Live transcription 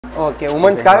Okay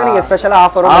உமன்ஸ்க்காக நீங்க ஸ்பெஷலா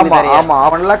offer பண்ணி தரீங்க ஆமா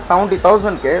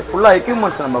 1,70,000 க்கு ஃபுல்லா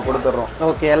எக்யூப்மென்ட்ஸ் நம்ம கொடுத்துறோம்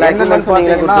ஓகே எல்லா எக்யூப்மென்ட்ஸ்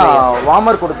பாத்தீங்கன்னா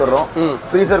வார்மர் கொடுத்துறோம்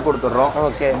ஃப்ரீசர் கொடுத்துறோம்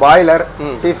okay boiler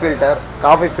tea filter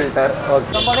coffee filter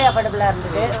okay ரொம்பவே அஃபோர்டபுளா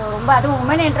இருந்துது ரொம்ப அது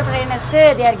woman என்டர்பிரைனர்ஸ்க்கு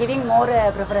they are giving more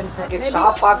preference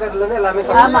shop பார்க்கிறதுல இருந்து எல்லாமே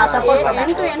ஆமா support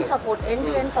end to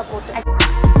end support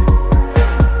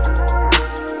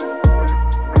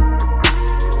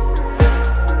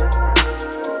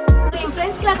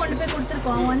கொண்டு போய்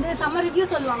கொடுத்துருக்கோம் வந்து சம்மர் ரிவ்யூ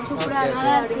சொல்லுவாங்க சூப்பரா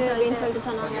நல்லா இருக்கு அப்படின்னு சொல்லிட்டு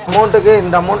சொன்னாங்க அமௌண்ட்டுக்கு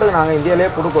இந்த அமௌண்ட்டுக்கு நாங்கள் இந்தியாவிலே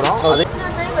கொடுக்குறோம் அது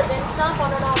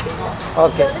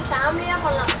ஓகே ஃபேமிலியா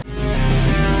பண்ணலாம்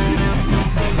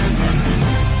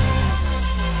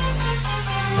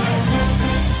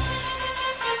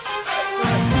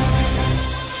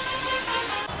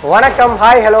வணக்கம்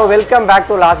hi hello welcome back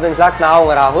to last bench lakhs நான்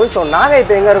உங்க ராகுல் ஸோ நாங்கள்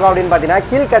இப்போ எங்கே இருக்கோம் அப்படின்னு பார்த்தீங்கன்னா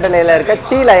கீழ்கட்டளையில் இருக்க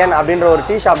டீ லயன் அப்படின்ற ஒரு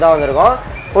டீ ஷாப் தான் வந்திருக்கோம்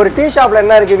ஒரு டீ ஷாப்பில்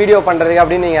என்ன இருக்குது வீடியோ பண்ணுறதுக்கு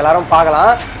அப்படின்னு நீங்கள் எல்லாரும் பார்க்கலாம்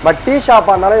பட் டீ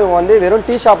ஷாப்பாக இருந்தாலும் இவங்க வந்து வெறும்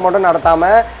டீ ஷாப் மட்டும்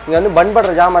நடத்தாமல் இங்கே வந்து பன்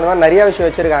பட்டர் ஜாம் அந்த மாதிரி நிறைய விஷயம்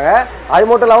வச்சுருக்காங்க அது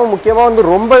மட்டும் இல்லாமல் முக்கியமாக வந்து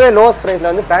ரொம்பவே லோவஸ்ட் ப்ரைஸில்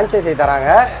வந்து ஃப்ரான்ச்சைஸி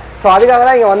தராங்க ஸோ அதுக்காக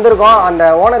தான் இங்கே வந்திருக்கோம் அந்த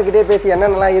ஓனர்கிட்டே பேசி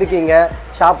என்னென்னலாம் இருக்கீங்க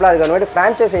ஷாப்பில் அதுக்கு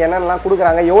ஃப்ரான்ச்சைஸி என்னென்னலாம்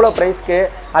கொடுக்குறாங்க எவ்வளோ ப்ரைஸ்க்கு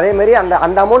அதேமாரி அந்த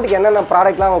அமௌண்ட்டுக்கு என்னென்ன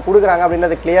ப்ராடக்ட்லாம் அவங்க கொடுக்குறாங்க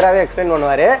அப்படின்றத கிளியராகவே எக்ஸ்பிளைன்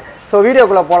பண்ணுவார் ஸோ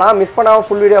வீடியோக்குள்ளே போகலாம் மிஸ் பண்ணாமல்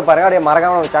ஃபுல் வீடியோ பாருங்கள் அப்படியே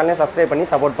மறக்காமல் நம்ம சேனலை சப்ஸ்கிரைப்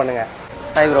பண்ணி சப்போர்ட் பண்ணுங்கள்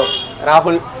ஹாய் ப்ரோ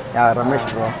ராகுல் ரமேஷ்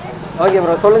ப்ரோ ஓகே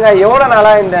ப்ரோ சொல்லுங்கள் எவ்வளோ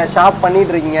நாளாக இந்த ஷாப்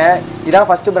பண்ணிட்டு இருக்கீங்க இதான்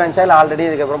ஃபர்ஸ்ட் பிரான்ச்சா இல்லை ஆல்ரெடி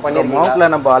இதுக்கப்புறம் பண்ணிருக்கோம் மவுண்ட்ல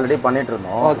நம்ம ஆல்ரெடி பண்ணிட்டு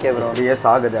இருந்தோம் ஓகே ப்ரோ 3 இயர்ஸ்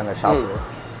ஆகுது அந்த ஷாப்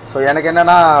ஸோ எனக்கு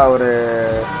என்னன்னா ஒரு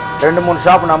 2-3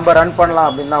 ஷாப் நம்ம ரன் பண்ணலாம்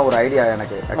அப்படின்னு தான் ஒரு ஐடியா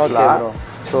எனக்கு ஆக்சுவலாக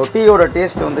ஸோ டீயோட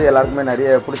டேஸ்ட் வந்து எல்லாருக்குமே நிறைய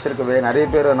பிடிச்சிருக்கவே நிறைய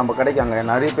பேர் நம்ம கடைக்கு அங்கே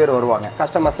நிறைய பேர் வருவாங்க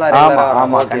கஸ்டமர்ஸ்லாம் ஆமாம்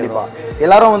ஆமாம் கண்டிப்பாக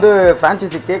எல்லாரும் வந்து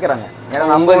ஃப்ரான்ச்சைசி கேட்குறாங்க ஏன்னா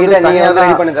நம்ம வந்து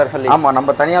தனியாக ஆமாம்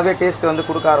நம்ம தனியாகவே டேஸ்ட் வந்து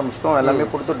கொடுக்க ஆரம்பிச்சிட்டோம்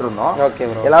எல்லாமே கொடுத்துட்டு இருந்தோம் ஓகே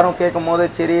ப்ரோ எல்லாரும் கேட்கும் போது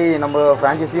சரி நம்ம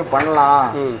ஃப்ரான்ச்சைஸியும் பண்ணலாம்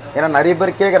ஏன்னா நிறைய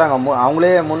பேர் கேட்குறாங்க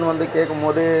அவங்களே முன் வந்து கேட்கும்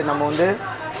போது நம்ம வந்து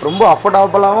ரொம்ப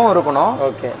அஃபோர்டபுளாகவும் இருக்கணும்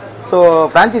ஓகே ஸோ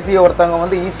ஃப்ரான்ச்சைஸியை ஒருத்தவங்க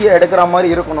வந்து ஈஸியாக எடுக்கிற மாதிரி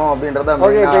இருக்கணும் அப்படின்றத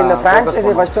ஓகே இப்போ இந்த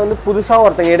ஃப்ரான்ச்சைஸி ஃபஸ்ட்டு வந்து புதுசாக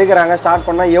ஒருத்தங்க எடுக்கிறாங்க ஸ்டார்ட்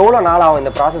பண்ணால் எவ்வளோ நாள் ஆகும்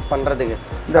இந்த ப்ராசஸ் பண்ணுறதுக்கு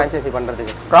ஃப்ரான்ச்சைஸி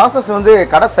பண்ணுறதுக்கு ப்ராசஸ் வந்து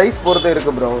கடை சைஸ் பொறுத்து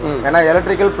இருக்குது ப்ரோ ஏன்னா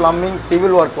எலக்ட்ரிக்கல் பிளம்பிங்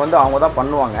சிவில் ஒர்க் வந்து அவங்க தான்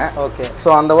பண்ணுவாங்க ஓகே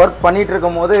ஸோ அந்த ஒர்க் பண்ணிட்டு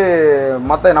இருக்கும் போது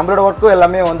மற்ற நம்மளோட ஒர்க்கும்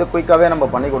எல்லாமே வந்து குயிக்காகவே நம்ம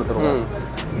பண்ணி கொடுத்துருவோம்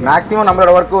மேக்ஸிமம்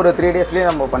நம்மளோட ஒர்க் ஒரு 3 டேஸ்லயே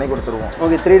நம்ம பண்ணி கொடுத்துருவோம்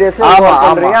ஓகே 3 டேஸ்ல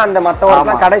பண்றீங்க அந்த மத்த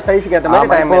ஒர்க்லாம் கடை சைஸ்க்கு ஏத்த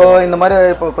மாதிரி டைம் இப்போ இந்த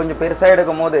மாதிரி இப்போ கொஞ்சம் பெருசா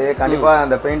எடுக்கும் போது கண்டிப்பா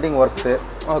அந்த பெயிண்டிங் ஒர்க்ஸ்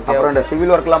அப்புறம் இந்த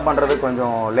சிவில் ஒர்க்லாம் பண்றது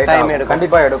கொஞ்சம் லேட் ஆகும்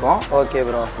கண்டிப்பா எடுக்கும் ஓகே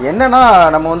ப்ரோ என்னன்னா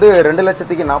நம்ம வந்து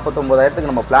 2,49,000க்கு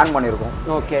நம்ம பிளான் பண்ணிருக்கோம்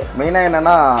ஓகே மெயினா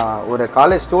என்னன்னா ஒரு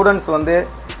காலேஜ் ஸ்டூடண்ட்ஸ் வந்து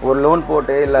ஒரு லோன்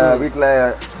போட்டு இல்ல வீட்ல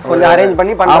கொஞ்சம் அரேஞ்ச்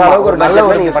பண்ணி பண்ற அளவுக்கு ஒரு நல்ல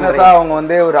ஒரு பிசினஸா அவங்க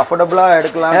வந்து ஒரு அஃபோர்டபுளா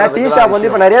எடுக்கலாம் டீ ஷாப் வந்து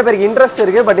இப்ப நிறைய பேருக்கு இன்ட்ரெஸ்ட்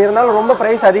இருக்கு பட் இருந்தாலும் ரொம்ப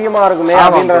பிரைஸ் அதிகமா இருக்குமே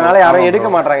அப்படின்றதுனால யாரும் எடுக்க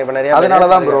மாட்டாங்க இப்ப நிறைய அதனால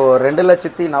தான் ப்ரோ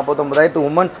 2,49,000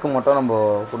 உமன்ஸ்க்கு மட்டும் நம்ம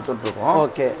கொடுத்துட்டு இருக்கோம்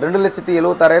ஓகே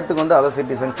 2,76,000க்கு வந்து அதர்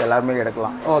சிட்டிசன்ஸ் எல்லாரும்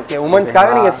எடுக்கலாம் ஓகே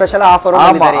உமன்ஸ்க்காக நீங்க ஸ்பெஷலா ஆஃபரும்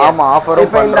பண்ணி தரீங்க ஆமா ஆஃபரும்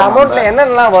இப்போ இந்த அமௌண்ட்ல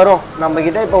என்னென்னலாம் வரும் நம்ம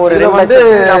கிட்ட இப்போ ஒரு வந்து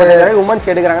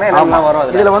உமன்ஸ் எடுக்கறாங்கன்னா என்னெல்லாம்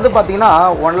வரும் இதுல வந்து பாத்தீங்கன்னா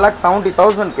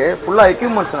 1,70,000க்கு ஃபுல்லா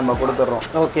எக்யூப்மென்ட்ஸ் நம்ம கொடுத்துறோம்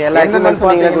ஓகே எல்லா எக்யூப்மென்ட்ஸ்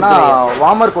பாத்தீங்கன்னா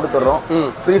வார்மர் கொடுத்துறோம்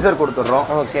ஃப்ரீசர் கொடுத்துறோம்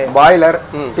okay boiler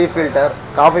tea filter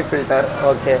coffee filter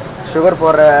okay sugar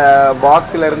போற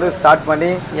பாக்ஸ்ல இருந்து ஸ்டார்ட்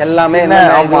பண்ணி எல்லாமே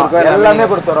எல்லாமே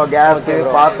கொடுத்துறோம் கேஸ்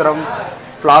பாத்திரம்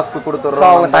ஃப்ளாஸ்க்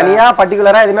கொடுத்துறோம் அவங்க தனியா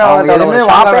பர்టిక్యులரா எதுமே அவங்க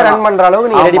ஷாப்பே ரன் பண்ற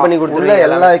அளவுக்கு நீங்க ரெடி பண்ணி கொடுத்துருவீங்க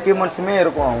எல்லா எக்யூப்மென்ட்ஸுமே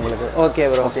இருக்கும் உங்களுக்கு ஓகே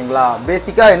ப்ரோ ஓகேங்களா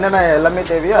பேசிக்கா என்னென்ன எல்லாமே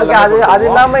தேவையோ அது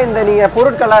இல்லாம இந்த நீங்க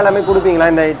பொருட்கள் எல்லாமே கொடுப்பீங்களா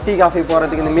இந்த டீ காஃபி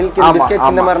போறதுக்கு இந்த மில்க்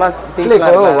பிஸ்கட்ஸ் இந்த மாதிரிலாம் இல்ல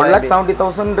இப்போ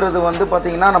 1,70,000ன்றது வந்து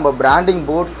பாத்தீங்கன்னா நம்ம பிராண்டிங்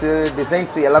போர்ட்ஸ்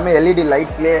டிசைன்ஸ் எல்லாமே எல்இடி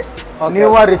லைட்ஸ்லயே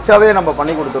நியூவா ரிச்சாவே நம்ம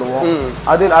பண்ணி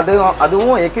கொடுத்துருவோம்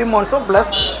அதுவும் எக்யூப்மென்ட்ஸும்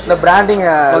பிளஸ் இந்த பிராண்டிங்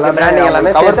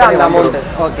எல்லாமே சேர்த்து அந்த அமௌண்ட்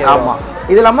ஓகே ஆமா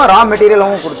இது இல்லாம ரா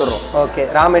மெட்டீரியலும் கொடுத்துறோம் ஓகே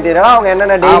ரா மெட்டீரியலா அவங்க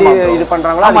என்னென்ன டெய்லி இது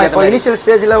பண்றாங்களோ ஆமா இப்போ இனிஷியல்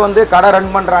ஸ்டேஜ்ல வந்து கடை ரன்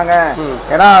பண்றாங்க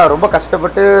ஏன்னா ரொம்ப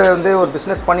கஷ்டப்பட்டு வந்து ஒரு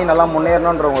பிசினஸ் பண்ணி நல்லா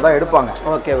முன்னேறணும்ன்றவங்க தான் எடுப்பாங்க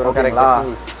ஓகே ப்ரோ கரெக்ட்டா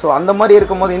சோ அந்த மாதிரி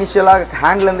இருக்கும்போது இனிஷியலா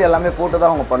ஹேண்ட்ல இருந்து எல்லாமே போட்டு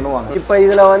தான் அவங்க பண்ணுவாங்க இப்போ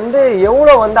இதுல வந்து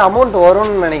எவ்வளவு வந்து அமௌண்ட்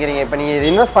வரும்னு நினைக்கிறீங்க இப்போ நீங்க இது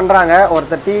இன்வெஸ்ட் பண்றாங்க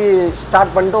ஒருத்தர் டீ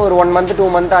ஸ்டார்ட் பண்ணிட்டு ஒரு 1 மந்த் 2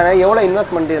 மந்த் ஆனா எவ்வளவு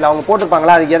இன்வெஸ்ட்மென்ட் இதுல அவங்க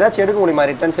போட்டுப்பாங்களா அதுக்கு ஏதாச்சும் எடுக்க முடியுமா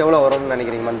ரிட்டர்ன்ஸ் எவ்வளவு வரும்னு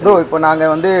நினைக்கிறீங்க மந்த் ப்ரோ இப்போ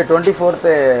நாங்க வந்து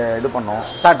 24th இது பண்ணோம்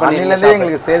ஸ்டார்ட் பண்ணில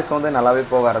எங்களுக்கு சேல்ஸ் வந்து நல்லாவே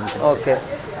போக ஆரம்பிச்சு ஓகே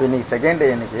இன்னைக்கு செகண்ட் டே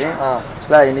இன்னைக்கு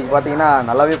ஆக்சுவலா இன்னைக்கு பாத்தீங்கன்னா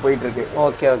நல்லாவே போயிட்டு இருக்கு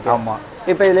ஓகே ஓகே ஆமா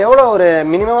இப்போ இதுல எவ்வளவு ஒரு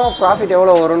மினிமம் ப்ராஃபிட்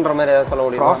எவ்வளவு வரும்ன்ற மாதிரி ஏதாவது சொல்ல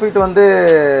முடியுமா ப்ராஃபிட் வந்து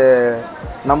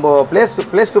நம்ம பிளேஸ்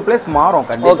டு பிளேஸ் மாறும்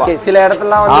கண்டிப்பா ஓகே சில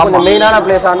இடத்துலலாம் வந்து கொஞ்சம் மெயினான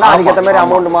பிளேஸா இருந்தா அதுக்கு ஏத்த மாதிரி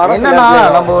அமௌண்ட் மாறும் என்னன்னா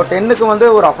நம்ம 10க்கு வந்து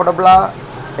ஒரு அஃபோர்டபுளா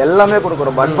எல்லாமே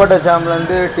கொடுக்குறோம். பன் பட்டர் ஜாம்ல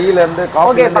இருந்து டீல இருந்து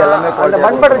காஃபில இருந்து எல்லாமே அந்த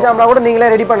பன் பட்டர் ஜாம்லாம் கூட நீங்களே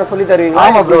ரெடி பண்ண சொல்லி தருவீங்களா?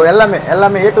 ஆமா ப்ரோ,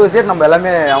 எல்லாமே A to Z நம்ம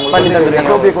எல்லாமே அவங்களுக்கு வந்து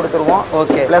SOP கொடுத்துருவோம்.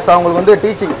 ஓகே. ப்ளஸ் அவங்களுக்கு வந்து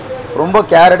டீச்சிங் ரொம்ப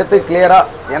கேர் எடுத்து கிளியரா,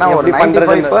 ஏன்னா ஒரு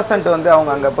 95% வந்து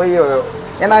அவங்க அங்க போய்,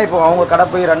 ஏன்னா இப்போ அவங்க கடை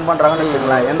போய் ரன் பண்றாங்கன்னு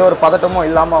வச்சுக்கலாம், எந்த ஒரு பதட்டமும்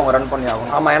இல்லாம அவங்க ரன் பண்ணி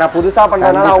ஆகும். ஆமா, ஏன்னா புதுசா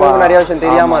பண்றதுனால அவங்களுக்கு நிறைய விஷயம்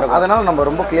தெரியாம இருக்கும். அதனால நம்ம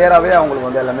ரொம்ப கிளியராவே அவங்களுக்கு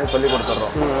வந்து எல்லாமே சொல்லி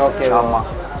கொடுத்துறோம். ஓகே. ஆமா.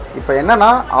 இப்போ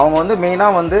என்னன்னா அவங்க வந்து மெயினா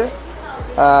வந்து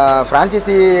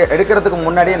ஃப்ரான்ச்சைசி எடுக்கிறதுக்கு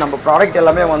முன்னாடியே நம்ம ப்ராடக்ட்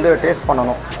எல்லாமே வந்து டேஸ்ட்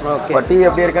பண்ணணும். ஓகே. டீ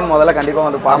எப்படி இருக்குன்னு முதல்ல கண்டிப்பா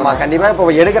வந்து ஆமா, கண்டிப்பா இப்போ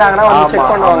எடுக்கிறாங்கன்னா வந்து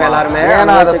செக் பண்ணுவாங்க எல்லாரும்.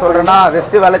 ஏன்னா அதை சொல்றேன்னா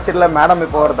வெஸ்ட் வேலச்சேரியில மேடம்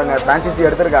இப்போ ஒருத்தங்க ஃப்ரான்ச்சைசி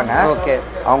எடுத்திருக்காங்க. ஓகே.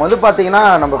 அவங்க வந்து பாத்தீங்கன்னா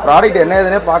நம்ம ப்ராடக்ட் என்ன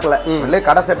ஏதுன்னே பார்க்கல, இல்லை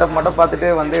கடை செட்டப் மட்டும் பார்த்துட்டு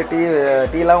வந்து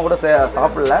டீலாம் கூட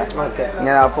சாப்பிடல. ஓகே.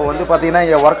 அப்போ வந்து பாத்தீங்கன்னா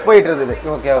இங்க ஒர்க் போயிட்டு இருந்தது.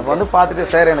 ஓகே. அப்போ வந்து பார்த்துட்டு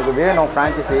சார் எனக்கு வேணும்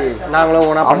ஃப்ரான்ச்சைசி,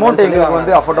 நாங்களும் அமௌண்ட் எங்களுக்கு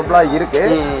வந்து அஃபோர்டபுளா இருக்கு.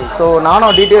 ஸோ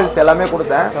நானும் டீட்டெயில்ஸ் எல்லாமே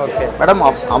கொடுத்தேன். மேடம்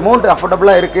அமௌண்ட்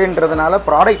அஃபோர்டபுளா இருக்குன்றதுனால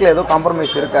ப்ராடக்ட்ல ஏதோ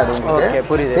காம்ப்ரமைஸ் இருக்காது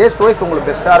உங்களுக்கு, டேஸ்ட் வைஸ் உங்களுக்கு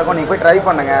பெஸ்டா இருக்கும், நீங்க போய் ட்ரை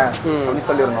பண்ணுங்க அப்படின்னு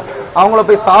சொல்லிருந்தோம். அவங்கள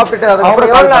போய் சாப்பிட்டுட்டு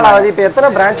அதுக்கப்புறம் இப்போ எத்தனை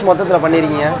பிரான்ச் மொத்தத்துல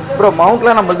பண்ணிருக்கீங்க ப்ரோ?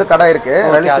 மவுண்ட்ல நம்மளுக்கு கடை இருக்கு,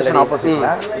 ரயில்வே ஸ்டேஷன் ஆப்போசிட்ல.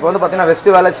 இப்போ வந்து பாத்தீங்கன்னா வெஸ்ட்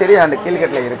வேலச்சேரி அண்ட்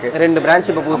கீழ்கட்டளை இருக்கு, 2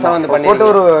 பிரான்ச் இப்போ புதுசா வந்து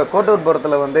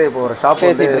கோட்டூர்புரத்துல வந்து இப்போ ஒரு ஷாப்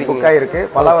வந்து புக் ஆயிருக்கு,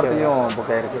 பல்லாவரத்துலயும்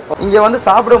புக் ஆயிருக்கு. இங்க வந்து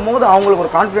சாப்பிடும் போது அவங்களுக்கு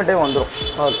ஒரு கான்ஃபிடென்ட்டே வந்துரும்.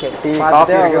 ஓகே. டீ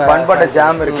காஃபி இருக்கு, பன் பட்டர்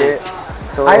ஜாம் இருக்கு.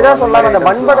 சோ ஐதான் சொல்லலாம், அந்த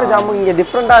பன் பட்டர் ஜாம் இங்க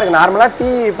டிஃபரண்டா இருக்கு. நார்மலா டீ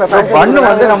இப்ப பன்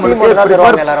வந்து நம்மளுக்கு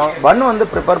எல்லாரும் பன் வந்து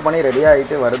ப்ரிப்பேர் பண்ணி ரெடி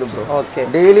ஆயிட்டு வருது ப்ரோ. ஓகே.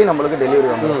 டெய்லி நம்மளுக்கு டெலிவரி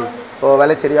வந்துடும். இப்போ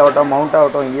வேளச்சேரி ஆகட்டும், மவுண்ட்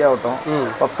ஆகட்டும், இங்கே ஆகட்டும்,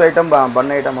 பப்ஸ் ஐட்டம்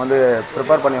பன் ஐட்டம் வந்து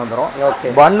ப்ரிப்பேர் பண்ணி வந்துடும்.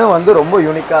 ஓகே. பன்னு வந்து ரொம்ப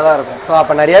யூனிக்காக தான் இருக்கும். ஸோ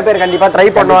அப்போ நிறைய பேர் கண்டிப்பா ட்ரை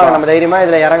பண்ணுவாங்க, நம்ம தைரியமா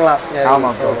இதுல இறங்கலாம்.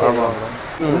 ஆமாம் ப்ரோ, ஆமாம்.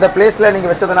 இந்த பிளேஸ்ல நீங்க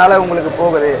வச்சதுனால உங்களுக்கு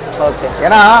போகுது. ஓகே.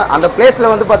 ஏன்னா அந்த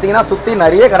பிளேஸ்ல வந்து பாத்தீங்கன்னா சுத்தி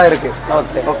நிறைய கடை இருக்கு.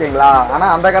 ஓகே. ஓகேங்களா? ஆனா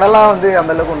அந்த கடைலாம் வந்து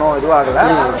அந்த அளவுக்கு இன்னும் இதுவாகல.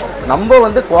 நம்ம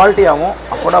வந்து குவாலிட்டியாவும்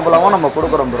அஃபோர்டபுளாவும் நம்ம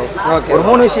கொடுக்குறோம் ப்ரோ. ஒரு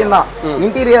 3 விஷயம் தான்.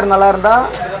 இன்டீரியர் நல்லா இருந்தா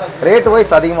ரேட்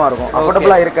வைஸ் அதிகமா இருக்கும்,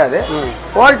 அஃபோர்டபுளா இருக்காது,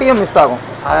 குவாலிட்டியும் மிஸ் ஆகும்.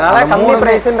 அதனால கம்மி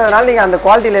பிரைஸ்ன்றதுனால நீங்க அந்த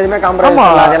குவாலிட்டில எதுமே காம்ப்ரமைஸ்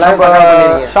பண்ணல. அதெல்லாம்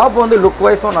பண்ணிருக்கீங்க. ஷாப் வந்து லுக்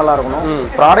வைஸும் நல்லா இருக்கணும்,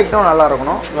 ப்ராடக்ட்டும் நல்லா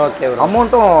இருக்கணும். Okay bro.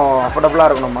 அமௌண்ட்டும் அஃபோர்டபுளா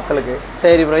இருக்கணும் மக்களுக்கு.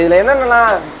 சரி ப்ரோ, இதுல என்னென்னலாம்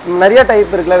நிறைய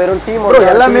டைப் இருக்குல, வெறும் டீ ப்ரோ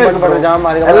எல்லாமே பண்ற ஜாம்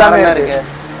அது எல்லாமே இருக்கு.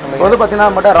 இப்போ வந்து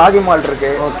பாத்தீங்கன்னா மட்டும் ராகி மால்ட் இருக்கு.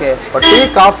 Okay. Tea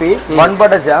coffee, bun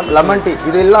butter jam, lemon tea,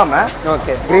 இது இல்லாம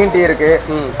ஓகே கிரீன் டீ இருக்கு.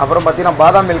 அப்புறம் பாத்தீங்கன்னா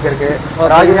பாதாம் மில்க் இருக்கு,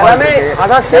 ராகி எல்லாமே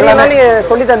அதான் தெரியல, நீங்க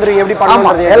சொல்லி தந்துருவீங்க எப்படி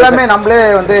பண்ணனும்ன்றது. எல்லாமே நம்மளே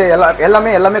வந்து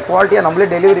எல்லாமே குவாலிட்டியா நம்மளே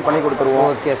டெலிவரி பண்ணி கொடுத்துருவோம்.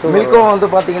 ஓகே. மில்க்கும் வந்து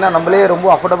பாத்தீங்கன்னா நம்மளே ரொம்ப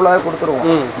அஃபோர்டபுளாவே கொடுத்துருவோம்.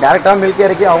 டைரக்டா மில்க்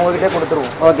இறக்கி அவங்க கிட்டே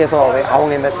கொடுத்துருவோம். ஓகே. சோ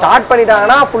அவங்க இந்த ஸ்டார்ட்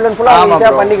பண்ணிட்டாங்கன்னா ஃபுல் அண்ட் ஃபுல்லா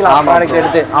ஈஸியா பண்ணிக்கலாம் ப்ராடக்ட்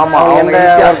எடுத்து. ஆமா, எந்த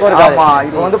ஒர்க்கும் இருக்காது. ஆமா,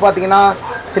 இப்போ வந்து பாத்தீங்கன்னா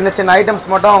சின்ன ஐட்டம்ஸ்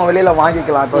மட்டும் அவங்க வெளியில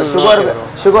வாங்கிக்கலாம். இப்போ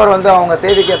சுகர் வந்து அவங்க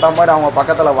தேதிக்கு ஏற்ற மாதிரி அவங்க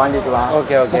பக்கத்துல வாங்கிக்கலாம்.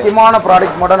 முக்கியமான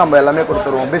ப்ராடக்ட் மட்டும் நம்ம எல்லாமே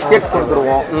கொடுத்துருவோம். பிஸ்கெட்ஸ்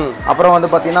கொடுத்துருவோம். அப்புறம்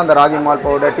வந்து பாத்தீங்கன்னா அந்த ragi mall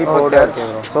powder, tea powder,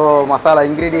 so masala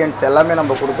ingredients எல்லாமே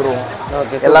நம்ம கொடுத்துருவோம்.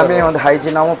 எல்லாமே வந்து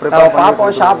ஹைஜீனாவும் ப்ரிப்பேர்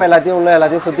பார்ப்போம். ஷாப்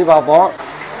எல்லாத்தையும் சுத்தி பார்ப்போம்.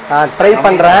 ட்ரை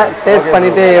பண்றேன், டேஸ்ட்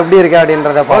பண்ணிட்டு எப்படி இருக்கு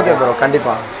அப்படின்றத. ஓகே ப்ரோ,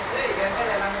 கண்டிப்பா.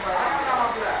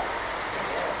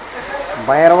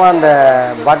 பயங்கரமா அந்த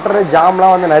பட்டர்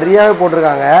ஜாம்லாம் வந்து நிறையவே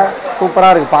போட்டிருக்காங்க. சூப்பரா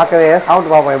இருக்கு பார்க்கவே.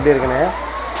 சாப்பிட்டு பார்ப்போம் எப்படி இருக்குன்னு.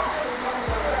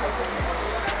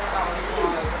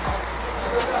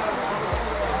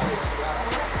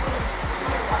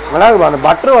 நல்லா இருக்கும். அந்த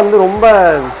பட்டர் வந்து ரொம்ப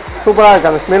சூப்பரா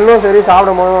இருக்கு. அந்த ஸ்மெல்லும் சரி,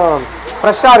 சாப்பிடும் போதும்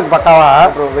ஃப்ரெஷ்ஷாக இருக்குது பக்காவா.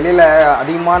 அப்புறம் வெளியில்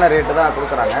அதிகமான ரேட்டு தான்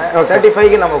கொடுக்குறாங்க.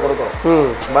 35க்கு நம்ம கொடுக்குறோம்.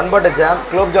 Bun butter jam,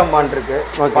 gulab jam பன் இருக்கு,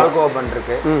 பால்கோவா பன்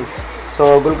இருக்கு, ஸோ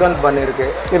குல்கந்த் பன் இருக்கு.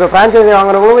 இப்போ ஃப்ரான்ச்சைசி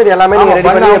வாங்குறவங்களும் இது எல்லாமே நீங்கள் ரெடி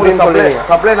பண்ணி அப்படின்னு சொல்லுவீங்க.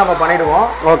 சப்ளை நம்ம பண்ணிடுவோம்.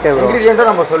 ஓகே. இன்கிரீடியண்ட்டும்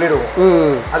நம்ம சொல்லிடுவோம்.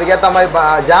 அதுக்கேற்ற மாதிரி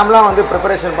ஜாம்லாம் வந்து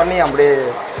ப்ரிப்பரேஷன் பண்ணி அப்படியே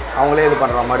அவங்களே இது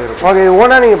பண்ணுற மாதிரி இருக்கும். ஓகே.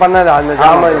 ஓனா நீங்கள் பண்ணது அந்த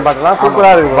ஜாம் பட்டர்லாம்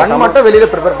சூப்பராக இருக்கும். பன் மட்டும்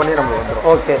வெளியில் ப்ரிப்பேர் பண்ணி நம்ம வந்துடும்.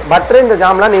 ஓகே. பட்டர் இந்த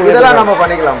ஜாம்லாம் நீங்கள் இதெல்லாம் நம்ம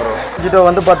பண்ணிக்கலாம் ப்ரோ. மொஜிட்டோ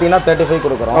வந்து பார்த்தீங்கன்னா 35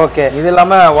 கொடுக்குறோம். ஓகே. இது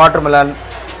இல்லாமல் வாட்டர்மெலன்,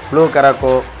 ப்ளூ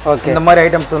கராக்கோ, ஓகே, இந்த மாதிரி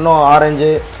ஐட்டம்ஸ் இன்னும் ஆரஞ்சு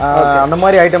அந்த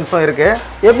மாதிரி ஐட்டம்ஸும் இருக்கு.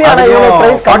 எப்படி ஆனா இவங்க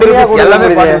பிரைஸ் கம்மியா எல்லாமே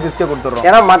 40 ரூபீஸ்க்கு கொடுத்துறோம்.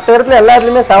 ஏன்னா மத்த இடத்துல எல்லா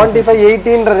இடத்துலயுமே 75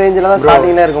 80ன்ற ரேஞ்சில தான்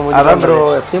ஸ்டார்டிங்ல இருக்கும். அதான் ப்ரோ,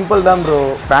 சிம்பிள் தான் ப்ரோ.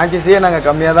 ஃப்ரான்ச்சைஸியே நாங்க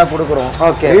கம்மியா தான் கொடுக்குறோம்.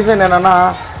 ஓகே. ரீசன் என்னன்னா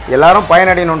எல்லாரும்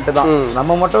பயனடையணும்ட்டு தான்,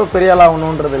 நம்ம மட்டும் பெரிய ஆள்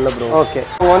ஆகணுன்றது இல்லை ப்ரோ. ஓகே.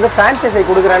 அவங்க வந்து ஃப்ரான்ச்சைஸி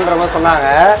கொடுக்குறேன்ற மாதிரி சொன்னாங்க.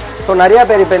 ஸோ நிறைய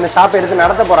பேர் இப்போ இந்த ஷாப் எடுத்து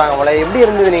நடத்த போறாங்க போல. எப்படி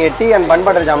இருந்தது? நீங்கள் டீ அண்ட் பன்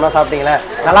பட்டர் ஜாம்லாம் சாப்பிட்டீங்களா?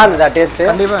 நல்லா இருந்ததா டேஸ்ட்?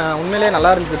 கண்டிப்பாக உண்மையிலேயே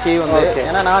நல்லா இருந்துச்சு டீ வந்து.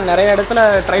 ஏன்னா நான் நிறைய இடத்துல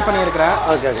ட்ரை பண்ணியிருக்கிறேன்.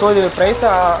 ஓகே. ஸோ இது ப்ரைஸ்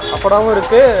அப்படாவும்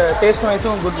இருக்கு, டேஸ்ட்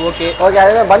வைஸும் குட். ஓகே. ஓகே.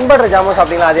 அதே பன் பட்டர் ஜாமும்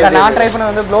சாப்பிட்டீங்களா? அதே நான் ட்ரை பண்ண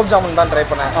வந்து குலோப் ஜாமுன் தான் ட்ரை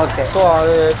பண்ணேன். ஓகே. ஸோ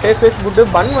அது டேஸ்ட் வைஸ் குட்.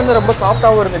 பன் வந்து ரொம்ப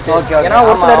சாஃப்டாகவும் இருந்துச்சு. ஓகே. ஏன்னா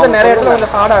ஒரு சில இடத்துல நிறைய இடத்துல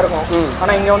கொஞ்சம் ஹார்டாக இருக்கும்,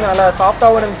 ஆனால் இங்கே வந்து நல்லா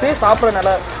சாஃப்டாகவும் இருந்துச்சு. சாப்பிட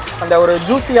நல்லா அந்த ஒரு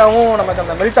ஜூஸியாகவும் நமக்கு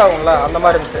அந்த மெல்ட் ஆகும்ல அந்த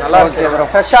மாதிரி இருந்துச்சு. நல்லா இருந்துச்சு ப்ரோ.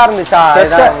 ஃப்ரெஷ்ஷாக இருந்துச்சா?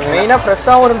 மெயினாக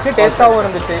ஃப்ரெஷ்ஷாகவும் இருந்துச்சு, டேஸ்ட்டாகவும்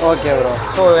இருந்துச்சு. Okay bro.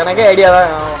 ஸோ எனக்கே ஐடியா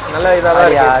தான் நல்ல இதாக தான்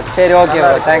இருக்கு. சரி ஓகே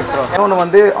ப்ரோ, தேங்க்ஸ் ப்ரோ. இன்னொன்று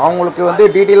வந்து அவங்களுக்கு வந்து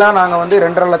டீட்டெயிலாக நாங்கள் வந்து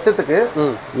 2.5 லட்சத்துக்கு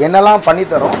என்னெல்லாம் பண்ணி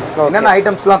தரோம், என்னென்ன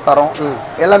ஐட்டம்ஸ்லாம் தரோம்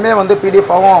எல்லாமே வந்து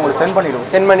பிடிஎஃபாகவும் அவங்களுக்கு சென்ட் பண்ணிடுவோம்.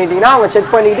 சென்ட் பண்ணிட்டீங்கன்னா அவங்க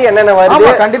செக் பண்ணிட்டு என்னென்ன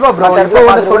வருது. கண்டிப்பாக ப்ரோ. இப்போ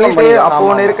வந்து சொல்லிட்டு அப்போ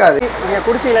ஒன்று இருக்காது. நீங்கள்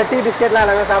குடிச்சிங்களா டீ பிஸ்கெட்லாம்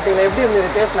எல்லாமே சாப்பிட்டீங்களா? எப்படி இருந்தது?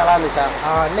 டேஸ்ட் நல்லா இருந்துச்சா?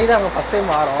 இன்னைக்கு தான் அவங்க ஃபஸ்ட்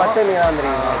டைம் வரோம். ஃபஸ்ட் டைம் நீங்கள் தான்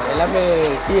வந்துருக்கீங்க. எல்லாமே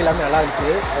டீ எல்லாமே நல்லா இருந்துச்சு.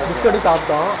 பிஸ்கட்டும்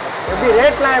சாப்பிட்டோம். எப்படி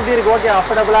ரேட்லாம் எப்படி இருக்குது? ஓகே,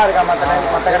 அஃபோர்டபுளாக இருக்கா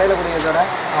மற்ற கடையில் குடிக்கிறதோட?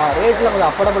 ரேட்டில் கொஞ்சம்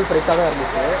அஃபோர்டபுள் ப்ரைஸாக தான்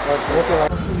இருந்துச்சு. ஓகே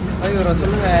ப்ரோ,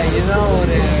 சொல்லுங்கள். இதுதான்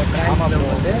ஒரு பிராண்ட்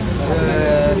வந்து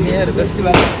நியர் பெஸ்ட்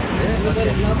வேலை.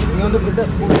 இங்கே வந்து பிரிட்டா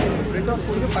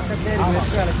ஸ்கூலுக்கு பக்கத்துலேயே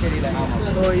பெஸ்ட் வேலை தெரியல.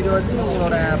 ஸோ இது வந்து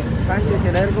உங்களோட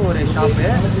ஃப்ரான்ச்சைஸியில் இருக்க ஒரு ஷாப்பு.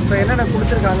 இப்போ என்னென்ன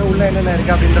கொடுத்துருக்காங்க, உள்ளே என்னென்ன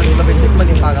இருக்குது அப்படின்றது உள்ள போய் செக்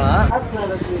பண்ணி பார்க்கலாம்.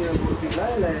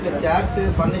 சேர்ஸு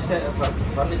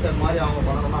ஃபர்னிச்சர் மாதிரி அவங்க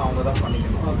பண்ணணும்னா அவங்க தான்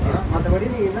பண்ணிக்கணும். மற்றபடி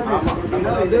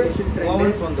நீங்கள் வந்து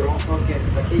ஓவன்ஸ் வந்துடும். ஓகே.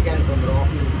 டீ கேன்ஸ் வந்துடும்.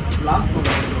 ஃப்ளாஸ்க்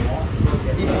வந்துடுவோம்.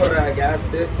 டீ போடுற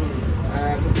கேஸு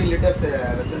 15 லிட்டர்ஸ்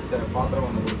வெசல்ஸ் பாத்திரம்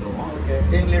ஒன்று கொடுத்துருவோம்.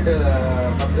 10 லிட்டர்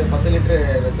 10 லிட்டர்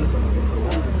வெசல்ஸ் ஒன்று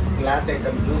கொடுத்துருவோம். Glass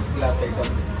item, juice glass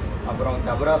item, அப்புறம்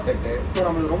டபரா செட்டு. ஸோ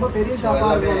நம்மளுக்கு ரொம்ப பெரிய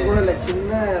ஷாப்பாக கூட இல்லை,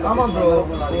 சின்ன. ஆமாம் ப்ரோ.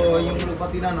 இவங்களுக்கு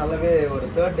பார்த்தீங்கன்னா நல்லாவே ஒரு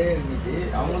 3rd டே இன்னைக்கு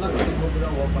அவங்க தான் 24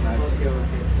 தான் ஓப்பன் ஆச்சு.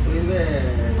 ஓகே. இதுவே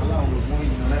நல்லா அவங்களுக்கு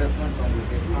மூவிங் நல்ல ரெஸ்பான்ஸ்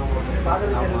அவங்களுக்கு.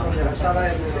 கொஞ்சம் ரஷ்ஷாக தான்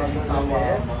இருக்குது.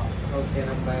 ஆமாம். ஓகே,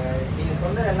 நம்ம நீங்கள்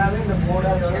சொன்ன எல்லாமே இந்த போர்டு.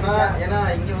 ஏன்னா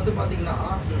இங்கே வந்து பார்த்தீங்கன்னா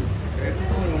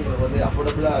ரெண்டும் இவங்களுக்கு வந்து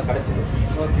அஃபோர்டபுளாக கிடச்சிது.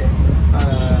 ஓகே.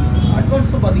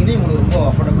 அட்வான்ஸும் பார்த்தீங்கன்னா இவங்களுக்கு ரொம்ப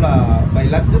அஃபோர்டபுளாக பை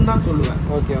லக்குன்னு தான் சொல்லுவேன்.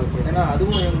 Okay okay. ஏன்னா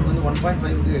அதுவும் இவங்களுக்கு வந்து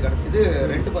 1.5க்கு கிடச்சிது.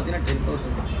 ரெண்ட் பார்த்தீங்கன்னா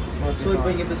 10,000 தான். ஸோ இப்போ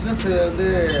இங்கே பிஸ்னஸ் வந்து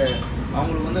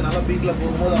அவங்களுக்கு வந்து நல்லா பீக்கில்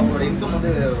போகும்போது அவங்களோட இன்கம்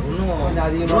வந்து இன்னும்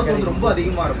அதிகமாக வந்து ரொம்ப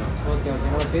அதிகமாக இருக்கும். Okay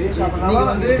okay. பெரிய ஷாப் இன்னைக்கு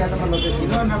வந்து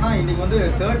இன்னும் என்னன்னா இன்னைக்கு வந்து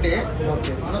 3rd டே.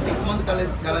 ஓகே. ஆனால் 6 மந்த்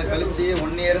கழிச்சு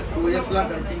 1 year 2 yearsலாம்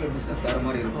கழிச்சு இங்கே பிஸ்னஸ் தர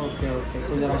மாதிரி இருக்கும். Okay okay.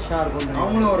 கொஞ்சம் ரஷ்ஷாக இருக்கும்.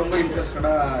 அவங்களும் ரொம்ப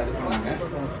இன்ட்ரெஸ்டடாக இது பண்ணாங்க.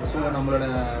 ஸோ நம்மளோட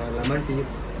lemon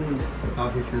tease,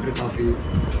 coffee, filter coffee,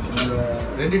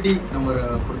 2 tea நம்ம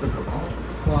கொடுத்துட்ருக்கோம்.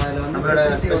 ஸோ அதில் வந்து நம்மளோட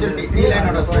ஸ்பெஷல் டீ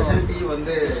லைனோட ஸ்பெஷல் டீ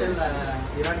வந்து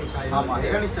இரானி சாய். ஆமாம்,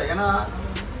 இரானி சாய். ஏன்னா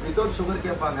வித்தவுட் சுகர்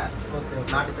கேட்பாங்க.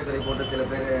 நாட்டு சர்க்கரை போட்டு சில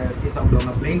பேர் டீ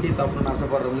சாப்பிடுவாங்க. பிளெயின் டீ சாப்பிடணும்னு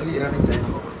ஆசைப்படுறவங்களுக்கு Irani Sai.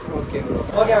 Okay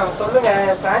okay ma'am,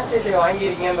 சொல்லுங்கள். ஃப்ரான்ச்சைஸி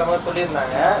வாங்கியிருக்கீங்கன்ற மாதிரி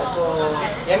சொல்லியிருந்தாங்க. ஸோ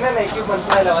என்னென்ன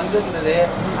எக்யூப்மெண்ட்ஸ்லாம் இதில் வந்துருந்தது,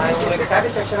 உங்களுக்கு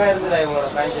சாட்டிஸ்ஃபேக்ஷனாக இருந்ததா இவங்களோட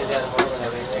ஃப்ரான்ச்சைஸி?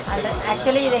 அது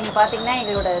ஆக்சுவலி இது இங்கே பார்த்தீங்கன்னா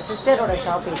எங்களோட சிஸ்டரோட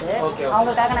ஷாப் இது.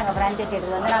 அவங்களுக்காக நாங்கள் ஃப்ரான்ச்சைஸி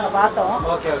எடுத்து வந்து நாங்கள் பார்த்தோம்.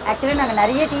 ஆக்சுவலி நாங்கள்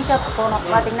நிறைய டீ ஷாப்ஸ் போனோம்.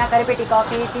 பார்த்தீங்கன்னா கருப்பெட்டி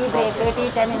coffee, tea break, tea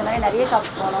time, இந்த மாதிரி நிறைய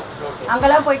ஷாப்ஸ் போனோம்.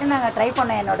 அங்கெல்லாம் போயிட்டு நாங்கள் ட்ரை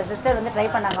பண்ணோம். என்னோட சிஸ்டர் வந்து ட்ரை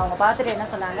பண்ணாங்க. அவங்க பார்த்துட்டு என்ன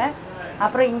சொன்னாங்க,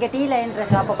 அப்புறம் இங்கே டீ லைன்ற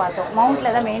ஷாப்பை பார்த்தோம்.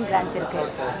 மவுண்ட்டில் தான் மெயின் பிரான்ச் இருக்குது.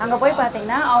 அங்கே போய்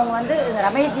பார்த்தீங்கன்னா அவங்க வந்து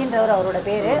ரமேஷ்ஜின்றவர் அவரோட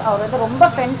பேர். அவர் வந்து ரொம்ப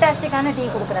ஃபென்டாஸ்டிக்கான டீ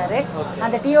கொடுக்குறாரு.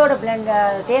 அந்த டீயோட பிளெண்ட்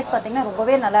டேஸ்ட் பார்த்தீங்கன்னா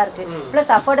ரொம்பவே நல்லா இருக்கு.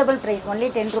 Plus affordable price, only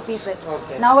 10 rupees.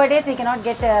 Nowadays we cannot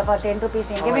get for 10 rupees.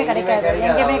 எங்கேயுமே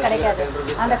கிடைக்காது.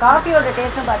 அந்த காஃபியோட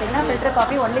டேஸ்ட்டும் பார்த்தீங்கன்னா ஃபில்டர்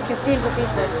காஃபி ஒன்லி 15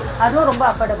 rupees. அதுவும் ரொம்ப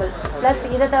அஃபோர்டபுள். ப்ளஸ்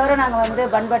இதை தவிர நாங்கள் வந்து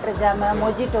பன் பட்டர் ஜாமு,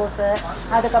 மொஜிட்டோஸு,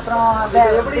 அதுக்கப்புறம்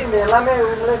எல்லாமே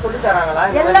சொல்லி தராங்களா?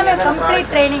 எல்லாமே complete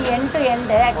training end to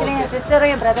end. Actually என்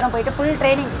சிஸ்டரும் என் பிரதரும் போயிட்டு ஃபுல்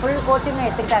ட்ரைனிங், ஃபுல் கோச்சிங்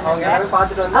எடுத்துக்கிட்டாங்க.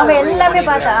 அவங்க எல்லாமே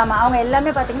பார்த்து, ஆமாம், அவங்க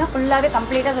எல்லாமே பார்த்தீங்கன்னா ஃபுல்லாகவே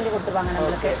கம்ப்ளீட்டாக சொல்லி கொடுத்துருவாங்க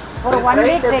நம்மளுக்கு. ஒரு 1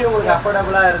 week ட்ரைனிங்.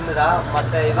 அஃபோர்டபுளாக இருந்ததா?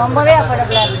 ரொம்பவே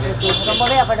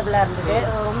அஃபோர்டபுளாக இருந்துச்சு.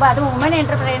 ரொம்ப அதுவும் woman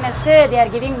என்டர்பிரைனர்ஸ்க்கு they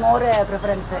are giving more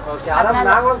preference.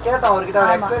 அதான் நாங்களும் கேட்டோம் அவர்கிட்ட.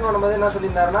 அவர் எக்ஸ்பிளைன் பண்ணும்போது என்ன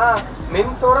சொல்லியிருந்தாருன்னா,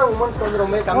 மென்ஸோட உமன்ஸ் வந்து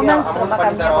ரொம்ப கம்மியாக அமௌண்ட்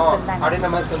பண்ணி தரோம் அப்படின்ற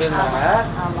மாதிரி சொல்லியிருந்தாங்க.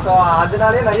 ஸோ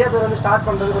அதனாலே நிறைய பேர் வந்து ஸ்டார்ட்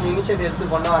பண்ணுறது கொஞ்சம் இனிஷியேட்டிவ் எடுத்து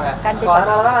பண்ணுவாங்க. ஸோ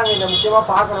அதனால தான் நாங்கள் இந்த முக்கியமாக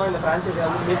பார்க்கணும், இந்த ஃப்ரான்ச்சைஸி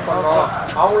வந்து மீட் பண்ணுறோம்.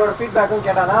 அவங்களோட ஃபீட்பேக்கும்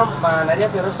கேட்டால் தான் நிறைய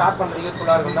பேரும் ஸ்டார்ட் பண்ணுறது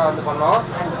யூஸ்ஃபுல்லாக இருக்கும் தான் வந்து பண்ணோம்.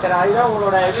 சரி, அதுதான்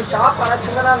உங்களோட இது ஷாப். ஆனால்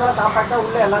சின்னதாக இருந்தாலும் காம்பேக்டாக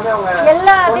உள்ள எல்லாமே அவங்க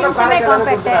எல்லா திங்ஸுமே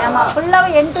காம்பேக்ட். ஆமாம்,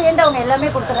 ஃபுல்லாகவே எண்ட் டு எண்ட் அவங்க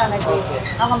எல்லாமே கொடுத்துறாங்க.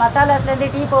 அவங்க மசாலாஸ்லேருந்து,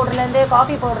 tea பவுடர்லேருந்து,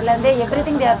 coffee பவுடர்லேருந்து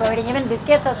everything they are providing. Even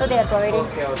biscuits also they are providing.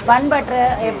 Bun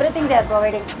butter, everything they are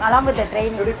providing along with the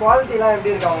training. குவாலிட்டிலாம்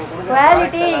எப்படி இருக்கு அவங்க கொடுக்குற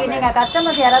குவாலிட்டி? நீங்கள்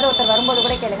கஸ்டமர்ஸ் யாராவது ஒருத்தர் வரும்போது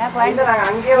கூட கேளுங்க. குவாலிட்டி நாங்கள்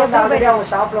அங்கேயே வந்து ஆல்ரெடி அவங்க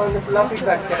ஷாப்பில் வந்து ஃபுல்லாக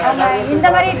ஃபீட்பேக் அவங்க இந்த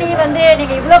மாதிரி டீ வந்து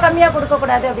நீங்கள் இவ்வளோ கம்மியாக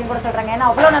கொடுக்கக்கூடாது அப்படின்னு கூட சொல்கிறாங்க. ஏன்னா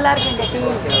அவ்வளோ நல்லா இருக்கு இந்த டீ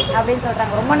அப்படின்னு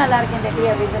சொல்கிறாங்க. ரொம்ப நல்லா இருக்கு இந்த டீ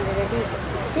அப்படின்னு சொல்லிட்டு டீ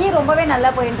டீ ரொம்பவே நல்லா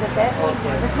போயிட்டு இருக்கு.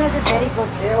 Business is very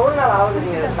good. எவ்வளோ நாள் ஆகுது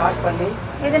நீங்கள் ஸ்டார்ட் பண்ணி?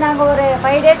 இது நாங்கள் ஒரு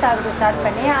 5 days ஆகுது ஸ்டார்ட்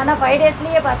பண்ணி. ஆனால் 5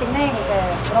 daysலேயே பார்த்தீங்கன்னா எங்களுக்கு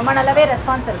ரொம்ப நல்லாவே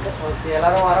ரெஸ்பான்ஸ் இருக்குது. ஓகே,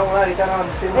 எல்லாரும் வரவங்களாம்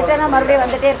ரிட்டர்னாக மறுபடியும்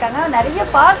வந்துட்டே இருக்காங்க. நிறைய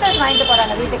பார்சல்ஸ் வாங்கிட்டு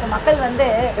போகிறாங்க வீட்டுக்கு. மக்கள் வந்து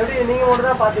எப்படி நீங்கள் மட்டும்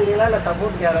தான் பார்த்துக்கிறீங்களா இல்லை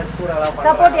சப்போர்ட் யாராச்சும் கூட?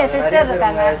 சப்போர்ட் என் சிஸ்டர்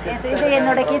இருக்காங்க. இது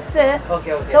என்னோட கிட்ஸு.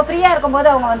 ஸோ ஃப்ரீயாக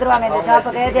இருக்கும்போது அவங்க வந்துருவாங்க இந்த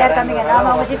ஷாப்புக்கு. தேர் கம்மிங்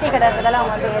எல்லாம் அவங்க சித்தி கடை இருக்கிறதால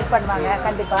அவங்க வந்து ஹெல்ப் பண்ணுவாங்க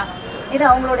கண்டிப்பாக. இது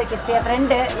அவங்களோட கிட்ஸ், என்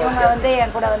ஃப்ரெண்டு. இவங்க வந்து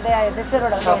என் கூட வந்து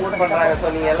சிஸ்டரோட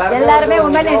வந்து எல்லாருமே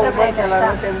உமன்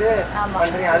என்டர்பிரைசஸ் சேர்ந்து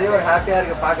பண்றீங்க. அதே ஒரு ஹாப்பியா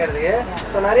இருக்கு பாக்குறதுக்கு.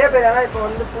 ஸோ நிறைய பேர் ஏன்னா இப்போ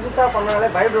வந்து புதுசா பண்ணனாலே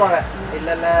பயப்படுவாங்க.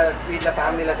 இல்ல வீட்டில்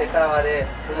ஃபேமிலியில செட் ஆகாது,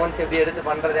 உமன்ஸ் எப்படி எடுத்து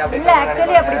பண்றது அப்படின்னு. இல்லை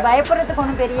ஆக்சுவலி அப்படி பயப்படுறதுக்கு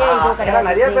ஒன்றும் பெரிய இது கிடையாது.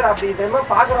 நிறைய பேர் அப்படி தெரியுமா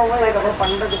பாக்குறவங்க இதுக்கப்புறம்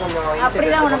பண்றது கொஞ்சம்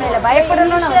அப்படிலாம் ஒன்றுமே இல்லை.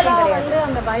 பயப்படணும்னு அவசியம் கிடையாது.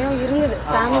 அந்த பயம் இருந்தது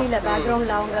ஃபேமிலியில்,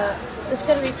 பேக்ரவுண்டில் அவங்க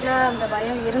சிஸ்டர் வீட்டில் அந்த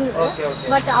பயம் இருந்தது.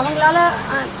 பட் அவங்களால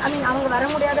அவங்க வர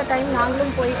முடியாத டைம்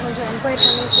நாங்களும் போய் கொஞ்சம் என்கொயரி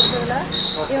பண்ணி கொடுத்ததுல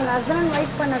இவங்க ஹஸ்பண்ட் அண்ட்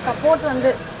ஒய்ஃப் பண்ண சப்போர்ட்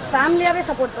வந்து ஃபேமிலியாகவே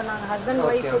சப்போர்ட் பண்ணாங்க. ஹஸ்பண்ட்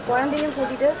ஒய்ஃப் குழந்தையும்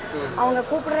கூட்டிட்டு அவங்க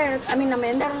கூப்பிடுற நம்ம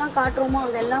எந்த இடம்லாம் காட்டுறோமோ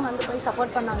அங்கே எல்லாம் வந்து போய்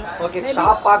சப்போர்ட் பண்ணாங்க.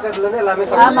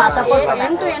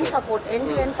 End to end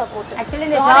support. Actually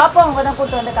இந்த ஷாப் அவங்க தான்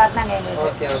கூப்பிட்டு வந்து காட்டினாங்க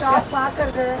எங்களுக்கு. ஷாப்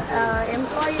பார்க்கறது,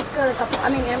 எம்ப்ளாயீஸ்க்கு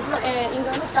இங்கே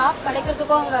வந்து ஸ்டாஃப்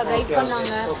கிடைக்கிறதுக்கும் அவங்க கைட்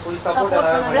பண்ணாங்க, சப்போர்ட்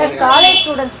பண்ணாங்க. ப்ளஸ் காலேஜ்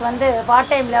ஸ்டூடெண்ட்ஸ்க்கு வந்து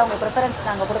பார்ட் டைமில் அவங்க ப்ரிஃபரன்ஸ்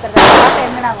நாங்கள் கொடுக்குறது. பார்ட்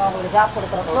டைமில் நாங்கள் அவங்களுக்கு ஜாப்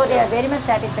கொடுக்குறோம். So they are very much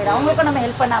satisfied. அவங்களுக்கும் நம்ம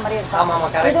ஹெல்ப் பண்ண மாதிரி இருக்கும்.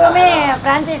 இதுவுமே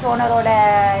ஃப்ரான்ச்சைஸ் ஓனரோட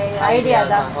ஐடியா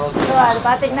தான். ஸோ அது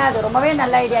பார்த்தீங்கன்னா அது ரொம்பவே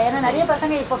நல்ல ஐடியா. ஏன்னா நிறைய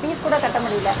பசங்க இப்போ ஃபீஸ் கூட கட்ட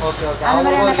முடியல. அந்த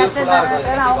மாதிரியான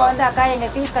கஷ்டம் அவங்க வந்து அக்கா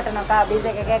எங்கள் ஃபீஸ் கட்டணும்க்கா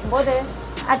அப்படின்னு கேட்கும்போது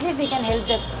at least we can help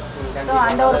that. So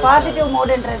அந்த ஒரு பாசிட்டிவ்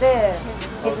மோடுன்றது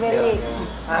இட்ஸ் வெரி.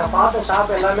 பார்த்த ஷாப்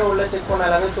எல்லாமே உள்ள செக் பண்ண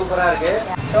எல்லாமே சூப்பரா இருக்கு.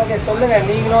 ஓகே, சொல்லுங்க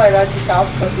நீங்களும் ஏதாச்சும்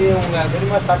ஷாப் பத்தி உங்க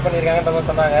பெரியமா ஸ்டார்ட் பண்ணிருக்காங்கன்ற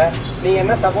சொன்னாங்க. நீங்க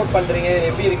என்ன சப்போர்ட் பண்றீங்க,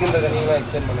 எப்படி இருக்குன்றத நீங்க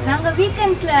எக்ஸ்பிளைன் பண்ணுங்க. நாங்க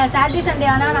வீக்கெண்ட்ஸ்ல சாட்டர்டே சண்டே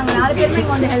ஆனா நாங்க 4 பேருமே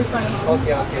இங்க வந்து ஹெல்ப் பண்ணுவோம்.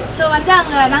 Okay okay. சோ வந்து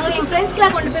அங்க நாங்க எங்க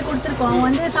ஃப்ரெண்ட்ஸ்க்குலாம் கொண்டு போய் கொடுத்துருக்கோம். அவங்க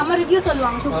வந்து சம்மர் ரிவ்யூ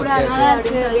சொல்லுவாங்க, சூப்பரா நல்லா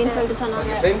இருக்கு அப்படின்னு சொல்லிட்டு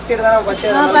சொன்னாங்க. ஃப்ரெண்ட்ஸ் கிட்ட தான் ஃபர்ஸ்ட்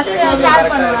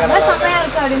ஷேர் பண்ணுவாங்க, செமையா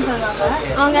இருக்கு அப்படின்னு சொல்லுவாங்க.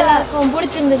 அவங்க எல்லாருக்கும்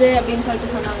பிடிச்சிருந்தது அப்படின்னு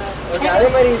சொல்லிட்டு சொன்னாங்க. ஓகே, அதே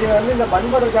மாதிரி இது வந்து இந்த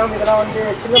பன்பர் ஜாம் இதெல்லாம் வந்து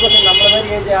சின்ன பசங்க நம்மள மாதிரி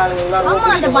ஏஜ் ஆளுங்க எல்லாரும் ஆமா,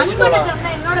 அந்த பன்பர் ஜாம்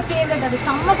தான் என்னோட ஃபேவரட். அது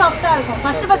செம்ம சாஃப்ட்டா இருக்கும்.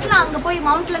 ஃபர்ஸ்ட் நான் அங்க போய்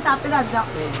மவுண்ட்ல சாப்பிட்டது அதுதான்.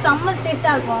 செம்ம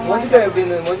டேஸ்டா இருக்கும். மொஜிட்டோ எப்படி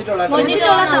இருந்தது? மொஜிட்டோ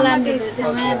நல்லா இருந்தது,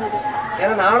 செமையா இருந்தது.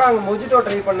 ஏன்னா நானும் அங்கே மொஜிட்டோ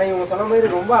ட்ரை பண்ணேன். இவங்க சொன்ன மாதிரி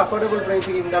ரொம்ப அஃபோர்டபுள்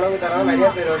ப்ரைஸுக்கு இந்த அளவுக்கு தராங்க. நிறைய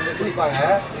பேர் வந்து குடிப்பாங்க.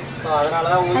 ஸோ அதனால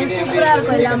தான் உங்களுக்கு சூப்பராக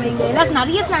இருக்கும். எல்லாமே எல்லாம்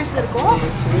நிறைய ஸ்நாக்ஸ் இருக்கும்.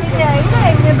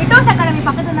 இது பிட்டோஸ் அகாடமி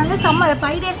பக்கத்துல நல்ல செம்ம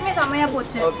 5 டேஸ்மே செம்மையா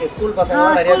போச்சு. ஓகே, ஸ்கூல்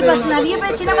பசங்க நிறைய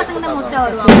பேர் சின்ன பசங்க தான் மோஸ்ட்டாக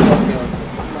வருவாங்க.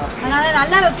 அதனால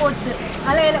நல்லா போச்சு.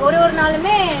 அதில் ஒரு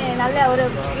நாளுமே நல்ல ஒரு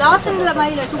லாஸ்ன்ற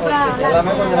மாதிரி சூப்பராக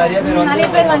நிறைய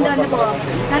பேர் வந்து போவாங்க.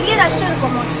 நிறைய ரஷ்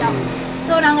இருக்கும் மோஸ்ட்டாக.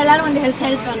 ஸோ நாங்கள் எல்லாரும் வந்து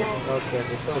ஹெல்ப் பண்ணுவோம். Okay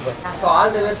okay, super. So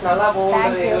all the best. நல்லா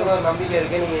போகும்ன்றது எங்களுக்கு ஒரு நம்பிக்கை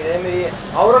இருக்குது. நீங்கள் இதேமாரி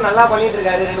அவரும் நல்லா பண்ணிட்டு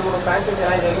இருக்காரு. 2-3 ஃப்ரான்ச்சைஸ்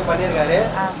எல்லாம் இது வரைக்கும் பண்ணியிருக்காரு.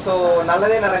 ஸோ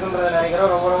நல்லதே நடக்குன்றதை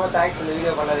நினைக்கிறோம். ரொம்ப ரொம்ப தேங்க்ஸ் இந்த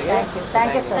வீடியோ பண்ணதுக்கு.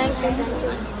 Thank you sir.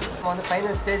 நம்ம வந்து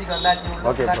ஃபைனல் ஸ்டேஜுக்கு வந்தாச்சு.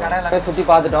 ஓகே, கடை எல்லாமே சுற்றி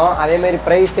பார்த்துட்டோம். அதேமாரி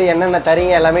ப்ரைஸ் என்னென்ன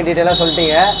தரீங்க எல்லாமே டீட்டெயிலாக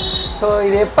சொல்லிட்டீங்க. ஸோ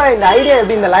இது எப்போ இந்த ஐடியா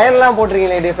எப்படி இந்த லைன்லாம்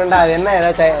போட்டிருக்கீங்களே டிஃப்ரெண்ட்டாக, அது என்ன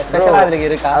ஏதாச்சும் ஸ்பெஷலாக அதுக்கு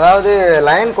இருக்கா? அதாவது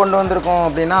லைன் கொண்டு வந்திருக்கோம்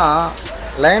அப்படின்னா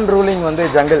லைன் ரூலிங் வந்து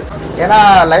ஜங்கிள். ஏன்னா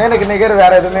லைனுக்கு நிகர்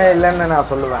வேற எதுவுமே இல்லைன்னு நான்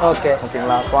சொல்லுவேன்.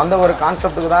 ஓகேங்களா? ஸோ அந்த ஒரு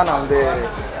கான்செப்டுக்கு தான் நான் வந்து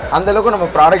அந்த அளவுக்கு நம்ம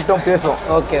ப்ராடக்ட்டும் பேசுவோம்.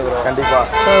 ஓகே ப்ரோ, கண்டிப்பாக.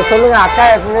 ஸோ சொல்லுங்க, அக்கா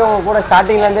எப்பவுமே உங்க கூட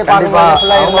ஸ்டார்டிங்லேருந்தே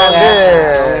வந்து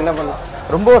என்ன பண்ணலாம்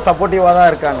ரொம்ப சப்போர்ட்டிவாக தான்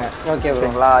இருக்காங்க. ஓகே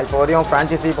ஓகேங்களா? இப்போ வரையும்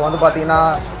ஃப்ரான்ச்சைசி இப்போ வந்து பார்த்தீங்கன்னா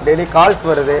டெய்லி கால்ஸ்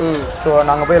வருது. ஸோ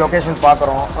நாங்கள் போய் லொக்கேஷன்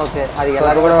பார்க்குறோம். ஓகே, அது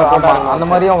எல்லாரும் கூட அந்த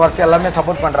மாதிரியும் ஒர்க் எல்லாமே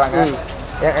சப்போர்ட் பண்ணுறாங்க.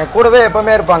 கூடவே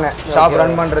எப்பவுமே இருப்பாங்க. ஷாப்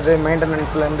ரன் பண்றது,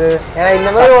 மெயின்டெனன்ஸ்ல இருந்து. இந்த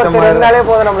மாதிரி ஒருத்தர் இருந்தாலே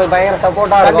போதும், நம்மளுக்கு பயங்கர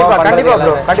சப்போர்ட்டா இருக்கும். கண்டிப்பா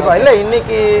ப்ரோ, கண்டிப்பா. இல்ல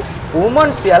இன்னைக்கு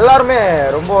உமன்ஸ் எல்லாருமே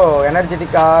ரொம்ப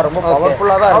எனர்ஜெட்டிக்கா, ரொம்ப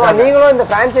பவர்ஃபுல்லா தான் இருக்காங்க. நீங்களும் இந்த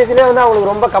பிரான்ச்சைஸிலே வந்து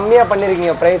அவங்களுக்கு ரொம்ப கம்மியா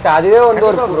பண்ணிருக்கீங்க பிரைஸ். அதுவே வந்து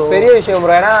ஒரு பெரிய விஷயம்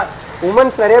ப்ரோ. ஏன்னா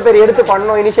உமன்ஸ் நிறைய பேர் எடுத்து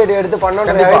பண்ணணும், இனிஷியேட்டிவ் எடுத்து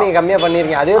பண்ணணும்ன்றதாவே நீங்க கம்மியா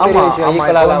பண்ணிருக்கீங்க. அதுவே பெரிய விஷயம்.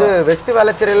 ஈக்குவலா வந்து வெஸ்ட்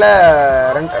வேளச்சேரியில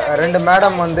 2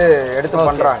 மேடம் வந்து எடுத்து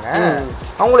பண்றாங்க.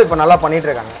 அவங்களும் இப்போ நல்லா பண்ணிட்டு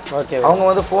இருக்காங்க. ஓகே, அவங்க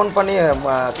வந்து ஃபோன் பண்ணி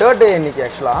 3rd டே இன்னைக்கு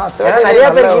ஆக்சுவலா நிறைய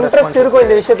பேர் இன்ட்ரெஸ்ட் இருக்கும்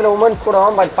இந்த விஷயத்துல உமன்ஸ் கூட.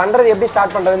 பட் பண்றது எப்படி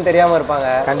ஸ்டார்ட் பண்றதுன்னு தெரியாம இருப்பாங்க.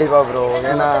 கண்டிப்பா ப்ரோ.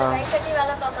 ஏன்னா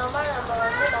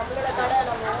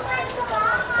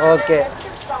ஓகே,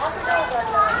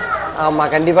 ஆமா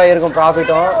கண்டிப்பா இருக்கும்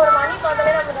ப்ராஃபிட்டும்.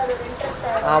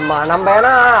 ஆமா, நம்ம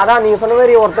ஏன்னா அதான் நீங்க சொன்ன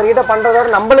மாதிரி ஒருத்தர்கிட்ட பண்றதோட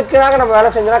நம்மளுக்காக நம்ம வேலை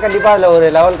செஞ்சோம்னா கண்டிப்பா அதுல ஒரு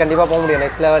லெவல் கண்டிப்பா போக முடியும்,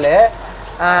 நெக்ஸ்ட் லெவலு.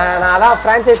 நான் அதான்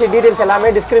ஃப்ரான்ச்சைசி டீடைல்ஸ் எல்லாமே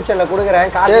டிஸ்கிரிப்ஷன்ல கொடுக்குறேன்,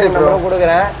 கான்டாக்ட் நம்பரும்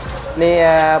கொடுக்குறேன்.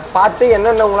 நீங்கள் பார்த்து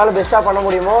என்னென்ன உங்களால் பெஸ்ட்டாக பண்ண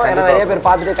முடியுமோ, ஏன்னா நிறைய பேர்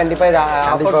பார்த்துட்டு கண்டிப்பாக இதை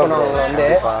அஃபோர்ட் பண்ணுவாங்க வந்து.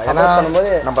 ஏன்னா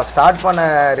பண்ணும்போது நம்ம ஸ்டார்ட் பண்ண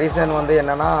ரீசன் வந்து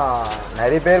என்னென்னா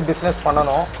நிறைய பேர் பிஸ்னஸ்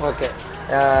பண்ணணும். ஓகே.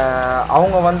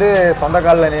 அவங்க வந்து சொந்த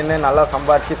காலில் நின்று நல்லா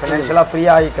சம்பாதிச்சு ஃபினான்ஷியலாக ஃப்ரீ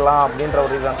ஆகிக்கலாம் அப்படின்ற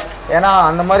ஒரு ரீசன். ஏன்னா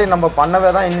அந்த மாதிரி நம்ம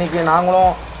பண்ணவே தான் இன்றைக்கி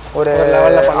நாங்களும் ஒரு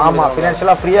லெவலில் ஆமாம்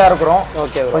ஃபினான்ஷியலாக ஃப்ரீயாக இருக்கிறோம்.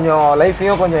 ஓகே. கொஞ்சம்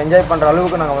லைஃப்பையும் கொஞ்சம் என்ஜாய் பண்ணுற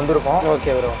அளவுக்கு நாங்கள் வந்திருக்கோம்.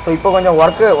 Okay bro. ஸோ இப்போ கொஞ்சம்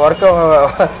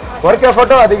ஒர்க்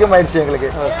எஃபர்ட்டும் அதிகமாகிடுச்சு எங்களுக்கு.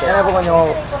 ஏன்னா இப்போ கொஞ்சம்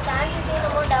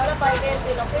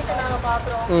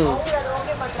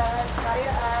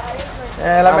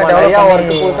எல்லாமே நிறையா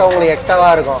ஒர்க்கு புதுசாக உங்களுக்கு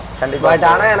எக்ஸ்ட்ராவாக இருக்கும் கண்டிப்பாக. பட்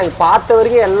ஆனால் எனக்கு பார்த்த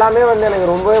வரைக்கும் எல்லாமே வந்து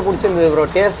எனக்கு ரொம்பவே பிடிச்சிருந்தது ப்ரோ.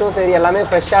 டேஸ்ட்டும் சரி எல்லாமே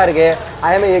ஃப்ரெஷ்ஷாக இருக்குது.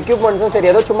 அதேமாதிரி எக்யூப்மெண்ட்ஸும்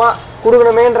சரி ஏதோ சும்மா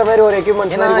கொடுக்கணுமேன்ற மாதிரி ஒரு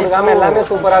எக்யூப்மெண்ட்ஸ் கொடுக்காம எல்லாமே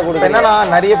சூப்பராக கொடுக்கும். என்னன்னா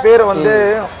நிறைய பேர் வந்து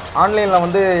ஆன்லைனில்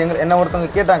வந்து என்ன ஒருத்தவங்க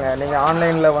கேட்டாங்க, நீங்கள்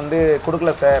ஆன்லைனில் வந்து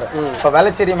கொடுக்கல சார். இப்போ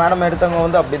வேலைச்சேரி மேடம் எடுத்தவங்க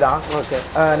வந்து அப்படி தான். ஓகே.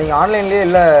 நீங்கள் ஆன்லைன்லேயே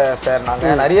இல்லை சார்,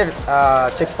 நாங்கள் நிறைய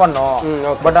செக் பண்ணோம்.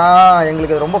 பட்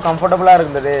எங்களுக்கு ரொம்ப கம்ஃபர்டபுளாக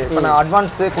இருந்தது. இப்போ நான்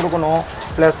அட்வான்ஸு கொடுக்கணும்,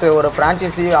 ப்ளஸ் ஒரு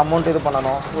ஃப்ரான்ச்சைசி அமௌண்ட் இது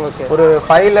பண்ணணும். ஓகே. ஒரு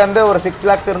 5லேருந்து ஒரு 6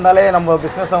 lakhs இருந்தாலே நம்ம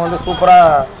பிஸ்னஸை வந்து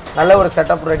சூப்பராக நல்ல ஒரு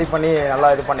செட்டப் ரெடி பண்ணி நல்லா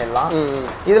இது பண்ணிடலாம்.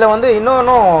 இதில் வந்து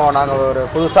இன்னொன்றும் நாங்கள் ஒரு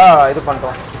புதுசாக இது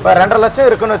பண்ணுறோம். இப்போ 2.5 லட்சம்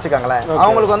இருக்குன்னு வச்சுக்கோங்களேன்.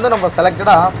 அவங்களுக்கு வந்து நம்ம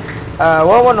செலக்டடாக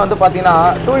ஓவன் வந்து பார்த்தீங்கன்னா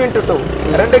 2x2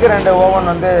 2x2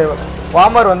 ஓவன் வந்து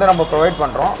வார்மர் வந்து நம்ம ப்ரொவைட்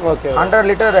பண்ணுறோம். ஓகே. 100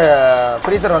 லிட்டர்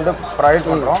ஃப்ரீசர் வந்து ப்ரொவைட்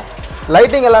பண்ணுறோம்.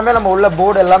 லைட்டிங் எல்லாமே நம்ம உள்ள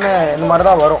போர்டு எல்லாமே இந்த மாதிரி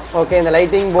தான் வரும். ஓகே. இந்த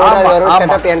லைட்டிங் போர்டு வரும்,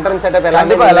 செட்டப் என்ட்ரன்ஸ் செட்டப்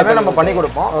எல்லாமே நம்ம பண்ணி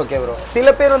கொடுப்போம். Okay bro.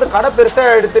 சில பேர் வந்து கடை பெருசா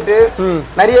எடுத்துட்டு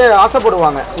நிறைய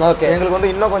ஆசைப்படுவாங்க. ஓகே. எங்களுக்கு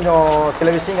வந்து இன்னும் கொஞ்சம் சில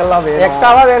விஷயங்கள்லாம் வேணும்,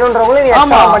 எக்ஸ்ட்ராவா வேணும்ன்றவங்களும் நீங்க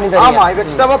எக்ஸ்ட்ரா பண்ணி தரீங்க. ஆமா, இது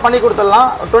எக்ஸ்ட்ராவா பண்ணி கொடுத்துடலாம்.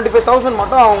 25,000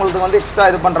 மட்டும் அவங்களுக்கு வந்து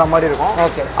எக்ஸ்ட்ரா இது பண்ற மாதிரி இருக்கும்.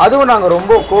 ஓகே. அதுவும் நாங்க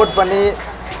ரொம்ப கோட் பண்ணி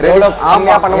இப்போ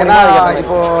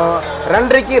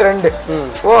 2.5க்கு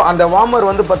 2 அந்த வார்மர்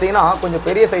வந்து பாத்தீங்கன்னா கொஞ்சம்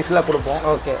பெரிய சைஸ்ல கொடுப்போம்.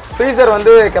 ஓகே. ஃப்ரீசர்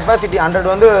வந்து கெப்பாசிட்டி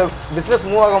 100 வந்து பிசினஸ்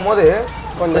மூவ் ஆகும் போது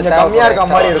கொஞ்சம் கம்மியா இருக்க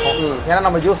மாதிரி இருக்கும். ஏன்னா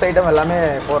நம்ம ஜூஸ் ஐட்டம் எல்லாமே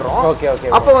போடுறோம். ஓகே. ஓகே.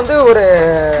 அப்போ வந்து ஒரு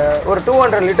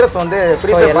 200 லிட்டர்ஸ் வந்து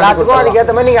ஃப்ரீசர் எல்லாத்துக்கும் அதுக்கு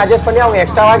ஏத்த மாதிரி நீங்க அட்ஜஸ்ட் பண்ணி அவங்க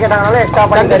எக்ஸ்ட்ராவா கேட்டாங்கனால எக்ஸ்ட்ரா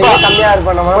பண்ணி தரீங்க. கம்மியா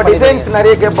இருக்கும். நம்ம டிசைன்ஸ்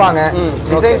நிறைய கேட்பாங்க,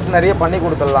 டிசைன்ஸ் நிறைய பண்ணி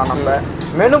கொடுத்துடலாம். நம்ம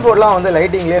மெனு போர்ட்லாம் வந்து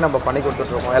லைட்டிங்லேயே நம்ம பண்ணி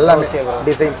கொடுத்துட்ருக்கோம். எல்லாமே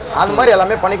டிசைன்ஸ் அந்த மாதிரி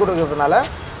எல்லாமே பண்ணி கொடுக்கறதுனால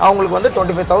அவங்களுக்கு வந்து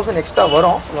 25,000 எக்ஸ்ட்ரா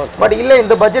வரும். பட் இல்லை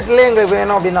இந்த பட்ஜெட்லேயே எங்களுக்கு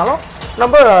வேணும் அப்படின்னாலும்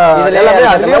நம்ம எல்லாமே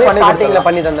அதுலயே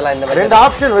பண்ணி தந்தலாம். இந்த 2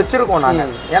 ஆப்ஷன் வச்சிருக்கோம் நாங்க.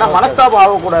 ஏன்னா மனஸ்தாபம்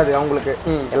ஆகக்கூடாது அவங்களுக்கு.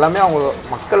 எல்லாமே அவங்க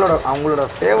அவங்களோட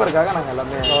ஃபேவருக்காக நாங்கள்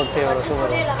எல்லாமே. Okay,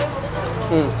 super.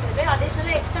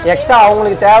 எக்ஸ்ட்ரா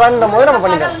அவங்களுக்கு தேவைன்ற போது நம்ம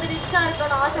பண்ணி தரோம்.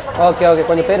 ஓகே. ஓகே.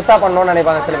 கொஞ்சம் பெருசாக பண்ணணும்னு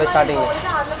நினைப்பாங்க சில பேர் ஸ்டார்டிங்.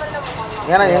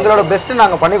 ஏன்னா எங்களோட பெஸ்ட்டு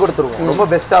நாங்கள் பண்ணி கொடுத்துருவோம். ரொம்ப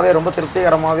பெஸ்ட்டாகவே ரொம்ப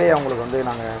திருப்திகரமாகவே அவங்களுக்கு வந்து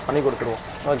நாங்கள் பண்ணி கொடுத்துருவோம்.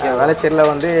 ஓகே. வேலைச்சேரியில்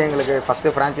வந்து எங்களுக்கு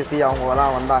ஃபஸ்ட்டு ஃப்ரான்ச்சைசி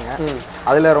அவங்கலாம் வந்தாங்க.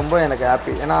 அதில் ரொம்ப எனக்கு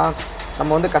ஹாப்பி. ஏன்னா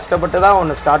நம்ம வந்து கஷ்டப்பட்டு தான்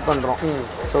ஒன்று ஸ்டார்ட் பண்ணுறோம்.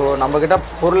 ஸோ நம்மக்கிட்ட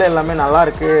பொருள் எல்லாமே நல்லா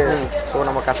இருக்குது. ஸோ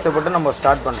நம்ம கஷ்டப்பட்டு நம்ம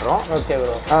ஸ்டார்ட் பண்ணுறோம். Okay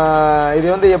bro. இது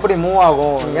வந்து எப்படி மூவ்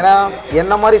ஆகும்? ஏன்னா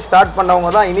என்ன மாதிரி ஸ்டார்ட்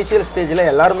பண்ணவங்க தான் இனிஷியல் ஸ்டேஜில்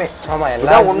எல்லாருமே. ஆமாம்,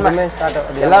 எல்லாம் உண்மை.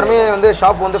 எல்லாருமே வந்து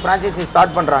ஷாப் வந்து ஃப்ரான்ச்சைசி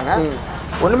ஸ்டார்ட் பண்ணுறாங்க.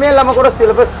 ஒன்றுமே இல்லாமல் கூட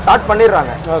சில பேர் ஸ்டார்ட்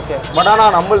பண்ணிடுறாங்க. ஓகே. பட்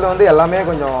ஆனால் நம்மளது வந்து எல்லாமே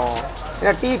கொஞ்சம்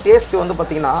ஏன்னா டீ டேஸ்ட் வந்து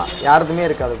பார்த்தீங்கன்னா யாருக்குமே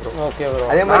இருக்காது ப்ரோ. Okay bro.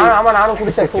 அதே மாதிரி ஆமாம், நானும்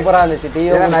குடிச்சேன். சூப்பராக இருந்துச்சு. டீ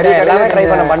நிறைய எல்லாமே ட்ரை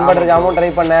பண்ணேன். பன் பட்டர் ஜாமுன் ட்ரை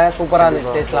பண்ணேன். சூப்பராக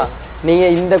இருந்துச்சு டேஸ்ட்லாம்.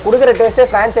 நீங்கள் இந்த கொடுக்குற டேஸ்ட்டே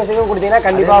ஃப்ரான்ச்சைஸிக்கும் கொடுத்தீங்கன்னா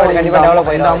கண்டிப்பாக டெவலப்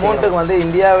ஆகிடும். இந்த அமௌண்ட்டுக்கு வந்து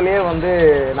இந்தியாவிலேயே வந்து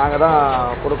நாங்கள் தான்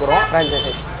கொடுக்குறோம்.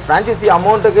 ஃப்ரான்ச்சைசி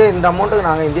அமௌண்ட்டுக்கு இந்த அமௌண்ட்டுக்கு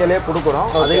நாங்கள் இந்தியாவிலேயே கொடுக்குறோம்.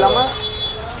 அது இல்லாமல்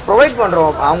ப்ரொவைட்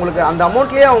பண்ணுறோம் அவங்களுக்கு. அந்த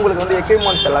அமௌண்ட்லேயே அவங்களுக்கு வந்து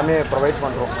எக்யூப்மெண்ட்ஸ் எல்லாமே ப்ரொவைட்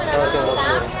பண்ணுறோம். ஓகே.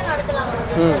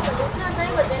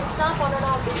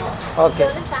 ஓகே.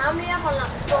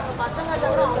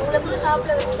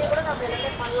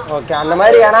 ஓகே. அந்த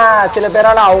மாதிரி ஏன்னா சில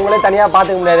பேரால் அவங்களே தனியாக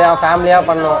பார்த்துக்க முடியாது, ஃபேமிலியாக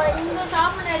பண்ணணும்.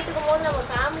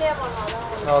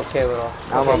 Okay bro.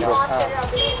 ஆமாம் ப்ரோ.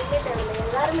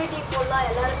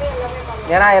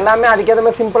 ஏன்னா எல்லாமே அதுக்கேற்ற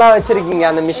மாதிரி சிம்பிளாக வச்சுருக்கீங்க.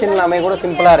 அந்த மிஷின் எல்லாமே கூட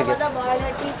சிம்பிளாக இருக்குது.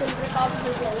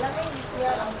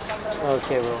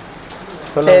 Okay bro.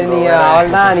 சரி, நீங்கள்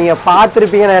அவள் தான் நீங்கள்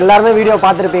பார்த்துருப்பீங்க. நான் எல்லாருமே வீடியோ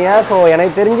பார்த்துருப்பீங்க. ஸோ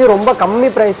எனக்கு தெரிஞ்சு ரொம்ப கம்மி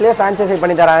ப்ரைஸ்லேயே ஃப்ரான்ச்சைசி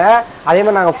பண்ணி தராங்க. அதே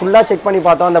மாதிரி நாங்கள் ஃபுல்லாக செக் பண்ணி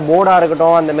பார்த்தோம். அந்த போர்டாக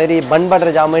இருக்கட்டும், அந்த மாதிரி bun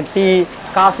butter jam, tea,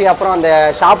 coffee, அப்புறம் அந்த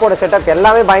ஷாப்போட செட்டப்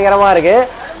எல்லாமே பயங்கரமாக இருக்குது.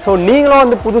 ஸோ நீங்களும்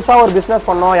வந்து புதுசாக ஒரு பிஸ்னஸ்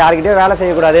பண்ணோம், யார்கிட்டயும் வேலை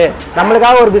செய்யக்கூடாது,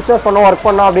 நம்மளுக்காக ஒரு பிஸ்னஸ் பண்ணோம், ஒர்க்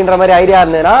பண்ணோம் அப்படின்ற மாதிரி ஐடியா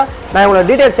இருந்ததுன்னா நான் உங்களோட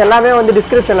டீட்டெயில்ஸ் எல்லாமே வந்து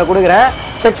டிஸ்கிரிப்ஷனில் கொடுக்குறேன்.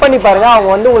 செக் பண்ணி பாருங்கள்.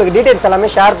 அவங்க வந்து உங்களுக்கு டீட்டெயில்ஸ் எல்லாமே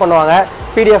ஷேர் பண்ணுவாங்க.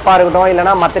 பிடிஎஃபாக இருக்கட்டும்,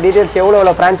 இல்லைனா மற்ற டீட்டெயில்ஸ்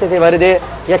எவ்வளோ ஃப்ரான்ச்சைசி வருது,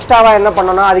 எக்ஸ்ட்ராவாக என்ன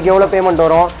பண்ணணும்னா அதுக்கு எவ்வளோ பேமெண்ட்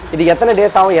வரும், இதுக்கு எத்தனை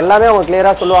டேஸ் ஆகும், எல்லாமே அவங்க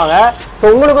கிளியராக சொல்லுவாங்க. ஸோ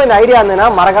உங்களுக்கும் இந்த ஐடியா இருந்ததுன்னா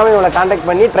மறக்காமல் இவங்களை கான்டாக்ட்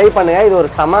பண்ணி ட்ரை பண்ணுங்கள். இது ஒரு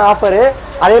செம ஆஃபரு.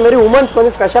 அதேமாதிரி உமன்ஸ்க்கு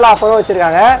வந்து ஸ்பெஷல் ஆஃபரும்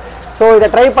வச்சுருக்காங்க. ஸோ இதை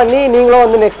ட்ரை பண்ணி நீங்களும்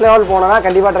வந்து நெக்ஸ்ட் லெவல் போனோன்னா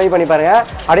கண்டிப்பாக ட்ரை பண்ணி பாருங்கள்.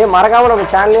 அப்படியே மறக்காமல் நம்ம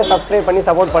சேனலையே சப்ஸ்கிரைப் பண்ணி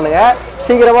சப்போர்ட் பண்ணுங்கள்.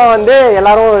 சீக்கிரமாக வந்து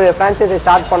எல்லாரும் ஒரு ஃப்ரான்ச்சைஸி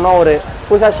ஸ்டார்ட் பண்ணோம், ஒரு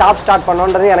புதுசாக ஷாப் ஸ்டார்ட்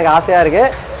பண்ணோன்றது எனக்கு ஆசையாக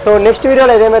இருக்குது. ஸோ நெக்ஸ்ட்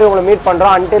வீடியோவில் இதேமாதிரி உங்களை மீட்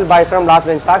பண்ணுறோம். Until bye from last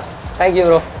bench tax. Thank you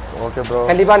bro. Okay bro.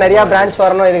 கண்டிப்பாக நிறையா பிரான்ச்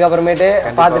வரணும், இதுக்கப்புறமேட்டு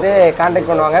பார்த்துட்டு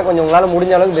கான்டாக்ட் பண்ணுவாங்க. கொஞ்சம் உங்களால்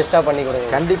முடிஞ்ச அளவுக்கு பெஸ்ட்டாக பண்ணி கொடுங்க.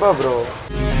 கண்டிப்பாக ப்ரோ.